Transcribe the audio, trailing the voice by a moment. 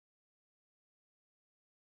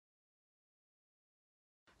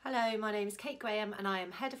Hello, my name is Kate Graham and I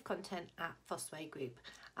am Head of Content at Fosway Group,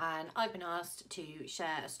 and I've been asked to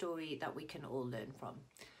share a story that we can all learn from.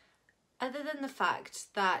 Other than the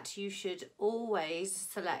fact that you should always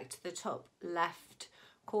select the top left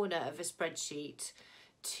corner of a spreadsheet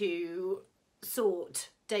to sort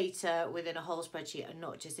data within a whole spreadsheet and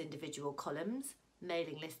not just individual columns,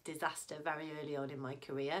 mailing list disaster very early on in my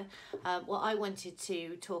career. What I wanted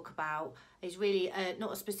to talk about is really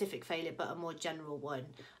not a specific failure but a more general one.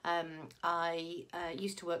 I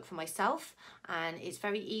used to work for myself, and it's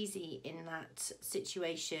very easy in that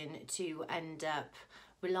situation to end up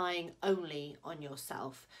relying only on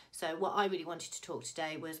yourself. So what I really wanted to talk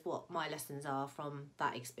today was what my lessons are from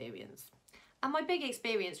that experience. And my big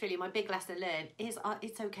experience, really, my big lesson learned is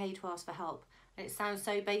it's okay to ask for help. And it sounds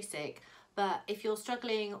so basic, but if you're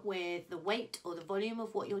struggling with the weight or the volume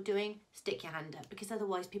of what you're doing, stick your hand up, because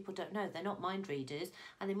otherwise people don't know. They're not mind readers,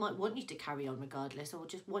 and they might want you to carry on regardless, or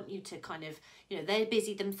just want you to kind of, they're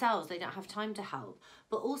busy themselves. They don't have time to help.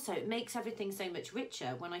 But also it makes everything so much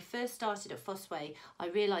richer. When I first started at Fosway, I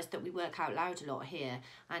realised that we work out loud a lot here,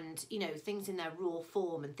 and things in their raw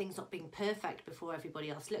form and things not being perfect before everybody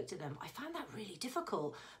else looked at them, I found that really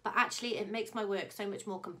difficult. But actually it makes my work so much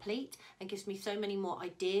more complete and gives me so many more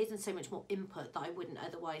ideas and so much more input that I wouldn't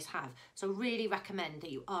otherwise have. So I really recommend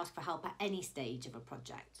that you ask for help at any stage of a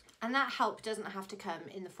project. And that help doesn't have to come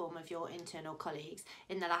in the form of your internal colleagues.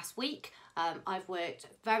 In the last week, I've worked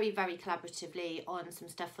very, very collaboratively on some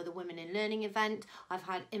stuff for the Women in Learning event. I've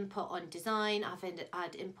had input on design, I've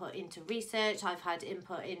had input into research, I've had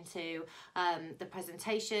input into the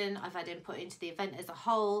presentation, I've had input into the event as a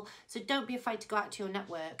whole. So don't be afraid to go out to your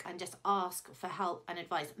network and just ask for help and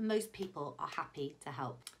advice. Most people are happy to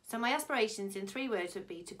help. So my aspirations in 3 words would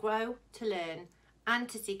be to grow, to learn, and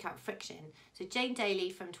to seek out friction. So Jane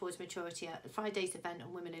Daly from Towards Maturity at the Friday's event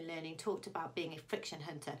on Women in Learning talked about being a friction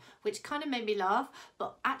hunter, which kind of made me laugh,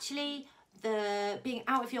 but actually the being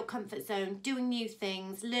out of your comfort zone, doing new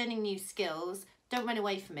things, learning new skills, don't run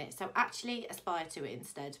away from it. So actually aspire to it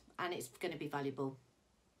instead, and it's going to be valuable.